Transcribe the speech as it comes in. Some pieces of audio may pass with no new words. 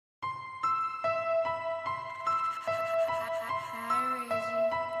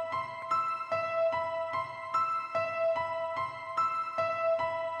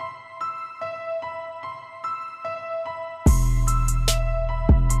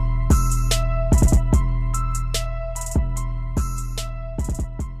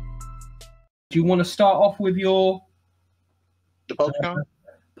Do you want to start off with your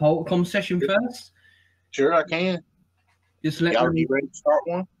Poltercom session first? Sure, I can. Just let Y'all be ready to start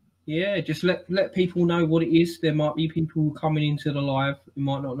one? Yeah, just let people know what it is. There might be people coming into the live who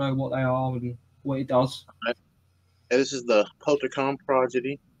might not know what they are and what it does. Right. This is the Poltercom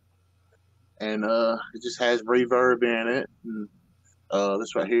Progeny, and it just has reverb in it. And,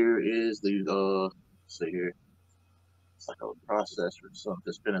 this right here is the let's see here. It's like a processor or something.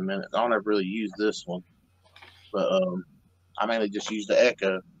 It's been a minute. I don't ever really use this one, but I mainly just use the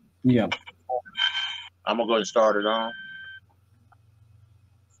Echo. Yeah. I'm gonna go ahead and start it on.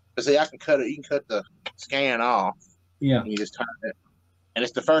 But see, I can cut it. You can cut the scan off. Yeah. And you just turn it, and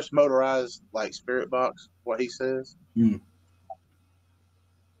it's the first motorized like spirit box. What he says. Mm.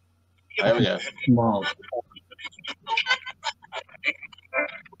 There we go. Wow.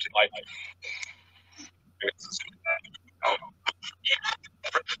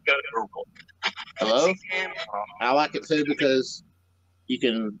 Hello. I like it too because you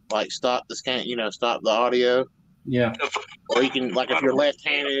can like stop the scan. Stop the audio. Yeah. Or you can, like, if you're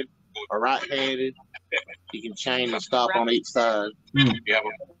left-handed or right-handed, you can change and stop on each side. Mm.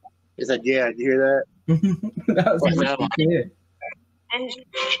 Is that, yeah, did you hear that? That was good.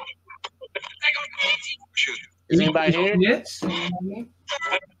 Is anybody here? Yes.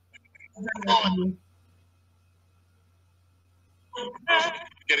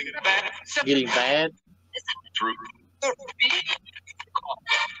 Getting bad?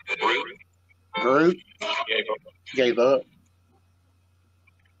 Groot? Gave up.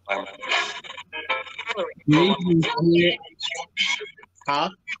 Huh?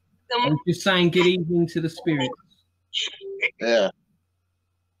 I'm just saying good evening to the spirits. Yeah.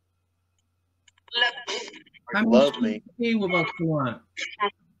 How Love me. Here with us tonight?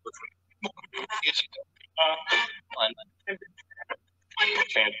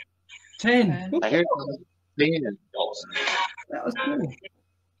 10. I hear 10. That was cool.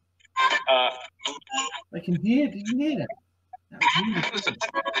 I can hear. Did you hear that? That was really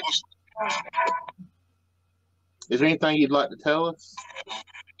cool. Is there anything you'd like to tell us?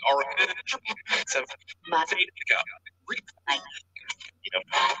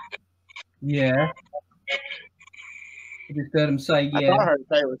 Yeah. I just heard him say, yeah.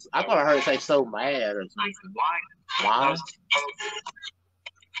 I thought I heard it say so mad or something. Why?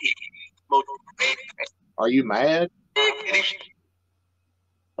 Are you mad? I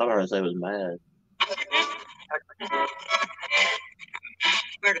thought I heard it say it was mad.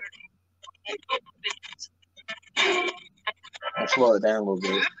 I'll slow it down a little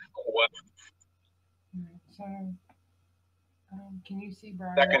bit. So, can you see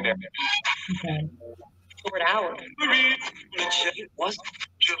Brian? Secondary. Okay. For an hour.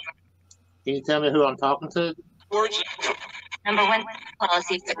 Can you tell me who I'm talking to? Number one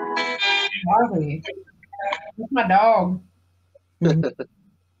policy. Marley. That's my dog. I'm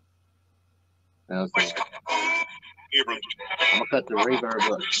gonna cut the reverb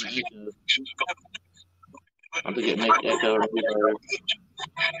up. I'm gonna get make echo and reverb.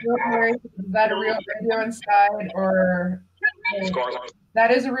 Is that a real radio inside, or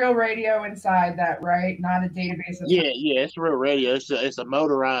that is a real radio inside that, right? Not a database. Yeah, it's a real radio. It's a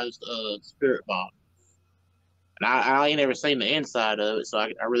motorized spirit box, and I ain't never seen the inside of it, so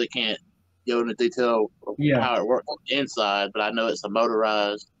I really can't go into detail of how it works on the inside. But I know it's a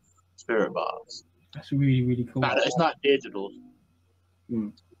motorized spirit box. That's really, really cool. It's not digital.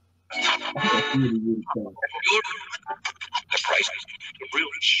 Mm. That's really, really cool. The price, the real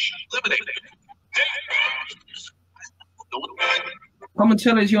eliminated. Come and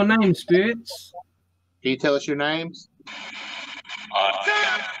tell us your name, spirits. Can you tell us your names?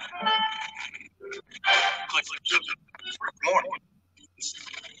 Morning.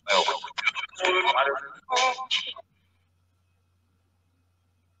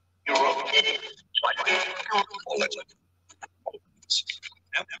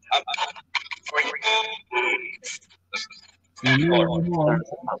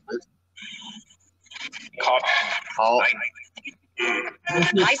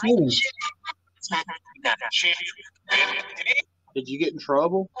 Did you get in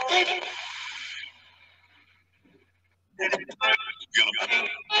trouble?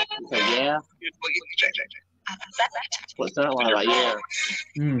 Okay, yeah. What's that one like? Yeah.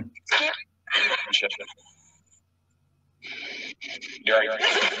 Mm.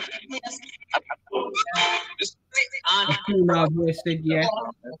 Said yeah.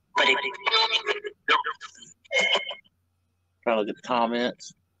 Trying to get the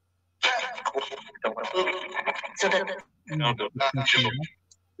comments.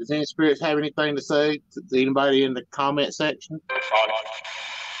 Does any spirits have anything to say to anybody in the comment section?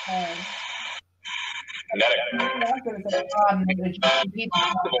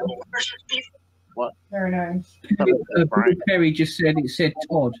 What? Very nice. Perry just said it said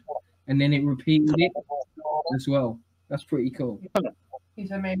Todd, and then it repeated it as well. That's pretty cool.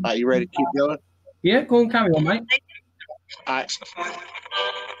 He's amazing. You ready to keep going? Yeah, go on, carry on, mate. All right.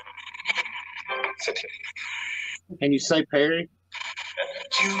 Can you say Perry?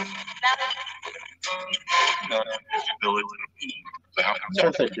 I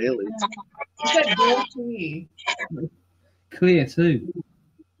said Billy. He said Billy. Clear too.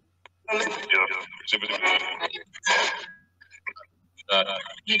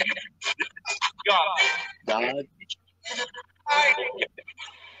 God.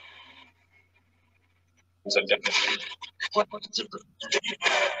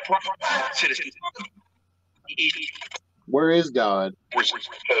 Where is God?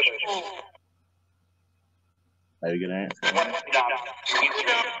 Maybe good answer.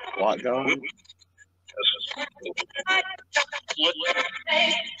 What God?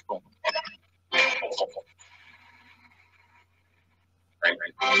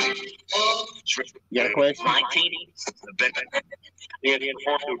 You got a question?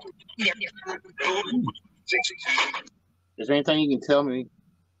 Is there anything you can tell me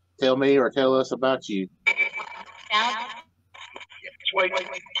or tell us about you? Yeah. What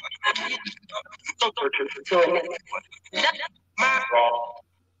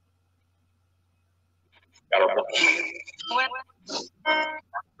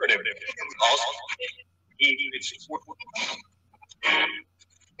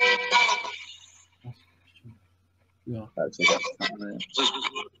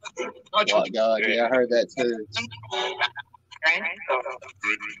God? Yeah, I heard that too. I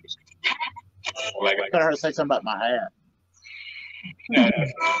heard her say something about my hat.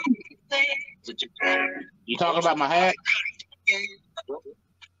 You talking about my hat?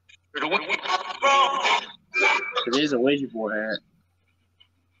 It is a Ouija board hat.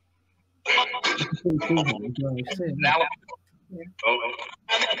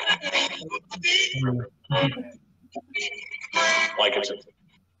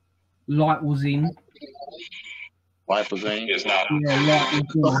 Light was in. Life was in. Is not. Yeah, light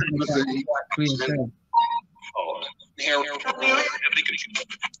was in. Clear too.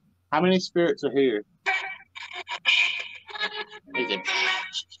 How many spirits are here? Is it?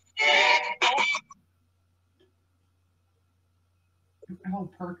 Oh,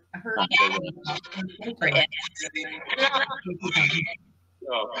 I heard.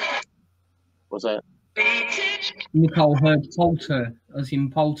 What's that? Nicole heard Polter, as in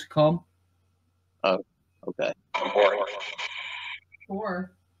Poltercom. Oh, okay.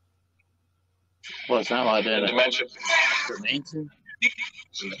 Sure. Well, it's not like that. Dimension. Dimension?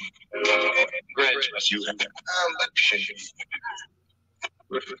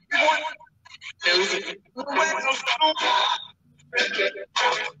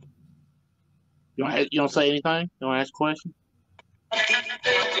 You have You don't say anything? You don't ask a question?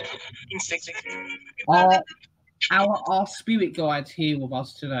 Our spirit guides here with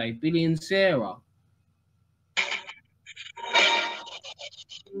us today, Billy and Sarah.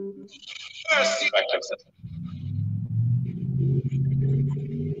 Billy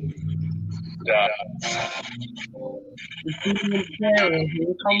and Sarah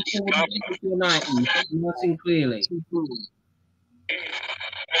here, come forward and unite nice and clearly.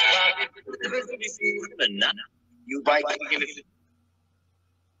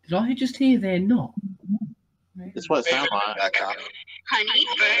 Did I just hear they're not? That's what it sounds like. Honey.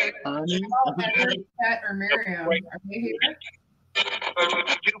 Honey? Oh, Henry, Pat, or Miriam. Are they here?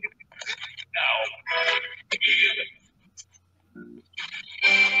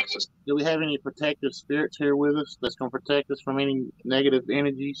 Do we have any protective spirits here with us that's going to protect us from any negative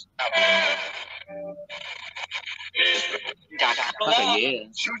energies? Okay, yeah.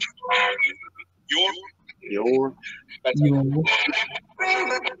 Your.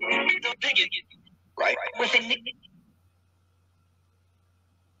 Right.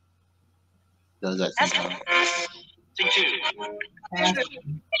 Does that sometimes?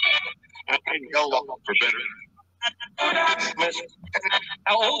 I can go along for better.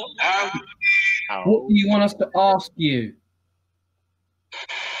 How old? What do you want us to ask you?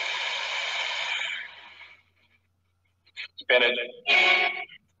 Bennett.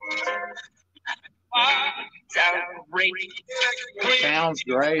 Sounds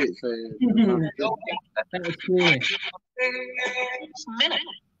great. It says. That was clear.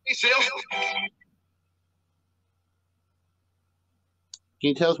 Can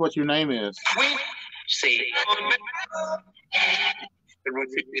you tell us what your name is? See.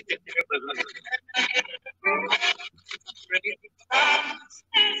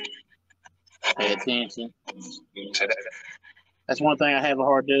 Pay attention. That's one thing I have a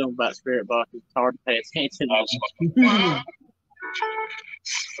hard doing about spirit boxes. It's hard to pay attention.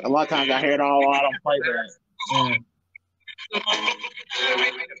 A lot of times I hear it all. I don't play that.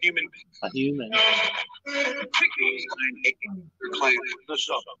 A human.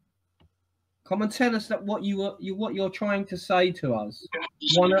 Come and tell us that what you're trying to say to us,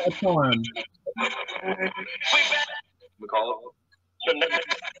 one at a time.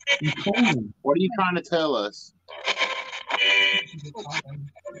 What are you trying to tell us?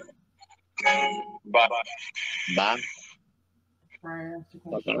 Bye. Bye.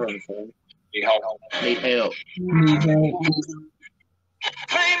 Need help.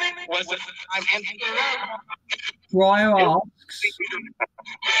 Briar asks,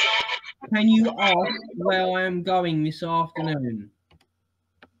 can you ask where I am going this afternoon?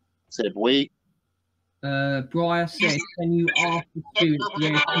 Said we. Briar said, can you ask the spirit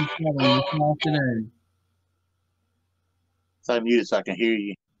where she's going this afternoon? So I'm muted so I can hear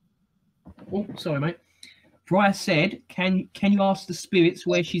you. Oh, sorry, mate. Briar said, can you ask the spirits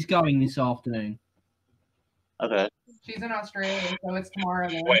where she's going this afternoon? Okay. She's in Australia, so it's tomorrow.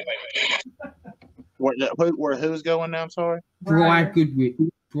 Then. Wait. Who's going now? I'm sorry. Briar Goodrich.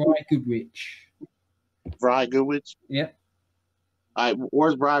 Briar Goodwich? Yep. All right,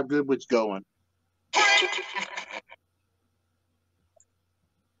 where's Briar Goodwich going? Can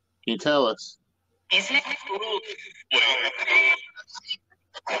you tell us? Isn't it?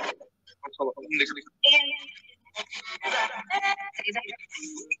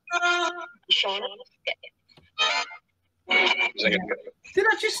 Did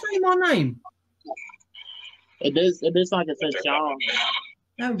I just say my name? It is like it said Sean.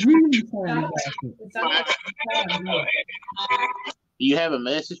 That really sounded like it. It sounds like Do you have a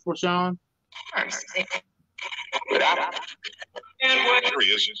message for Sean?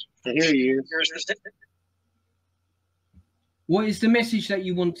 Here he is. What is the message that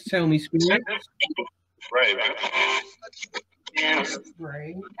you want to tell me, Spirit? Right.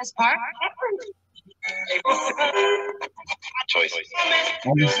 Right. That's part. Choice.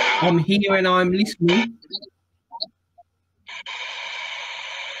 I'm here and I'm listening.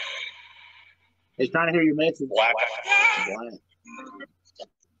 He's trying to hear your message. Black.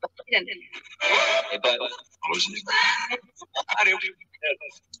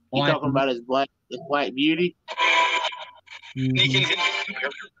 You talking about his black beauty? Mhm.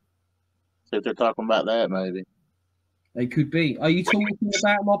 So if they're talking about that, maybe. They could be. Are you talking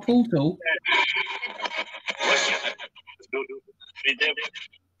about my portal?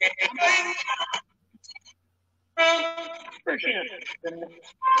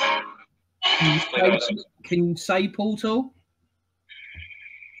 Can you say portal?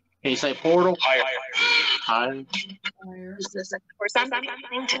 Can you say portal? Higher. For something.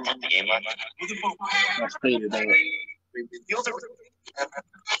 That's Peter there.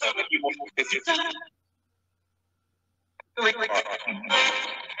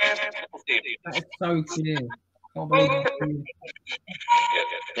 That's so clear. Can't believe it.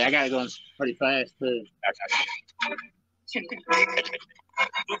 Yeah, I got it going pretty fast too.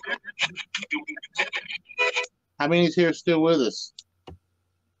 How many's here still with us?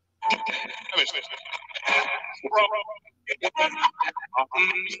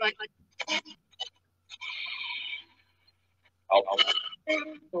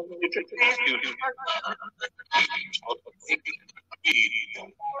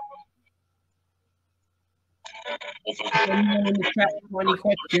 Anyone in the chat got any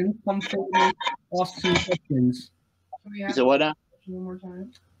questions? Come forward and ask some questions. Can we You ask said what now? one more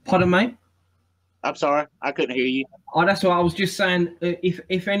time? Pardon, mate? I'm sorry, I couldn't hear you. Oh, that's what I was just saying.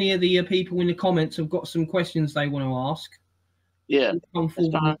 If any of the people in the comments have got some questions they want to ask, Yeah, come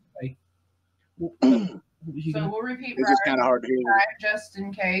forward. fine. And say. So we'll repeat it's just kind of hard to hear. just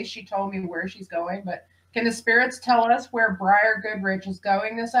in case. She told me where she's going, but can the spirits tell us where Briar Goodrich is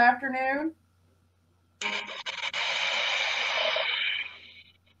going this afternoon?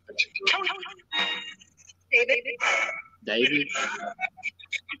 David?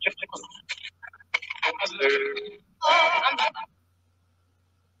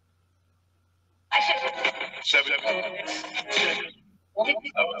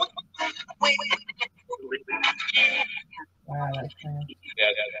 Wow, that's bad.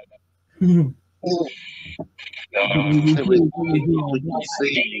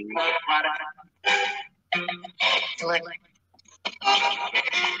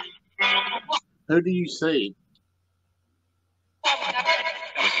 Who do you see?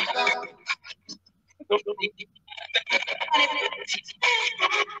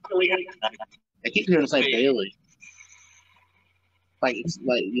 I keep hearing say Bailey. Like it's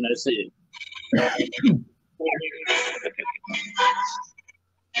like see it. Slow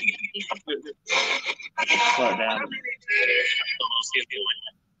it down.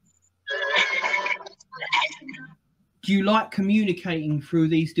 Do you like communicating through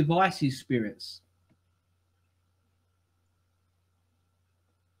these devices, spirits?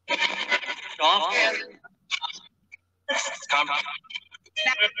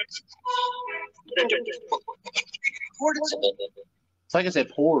 It's like I said,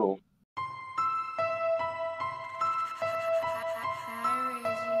 portal.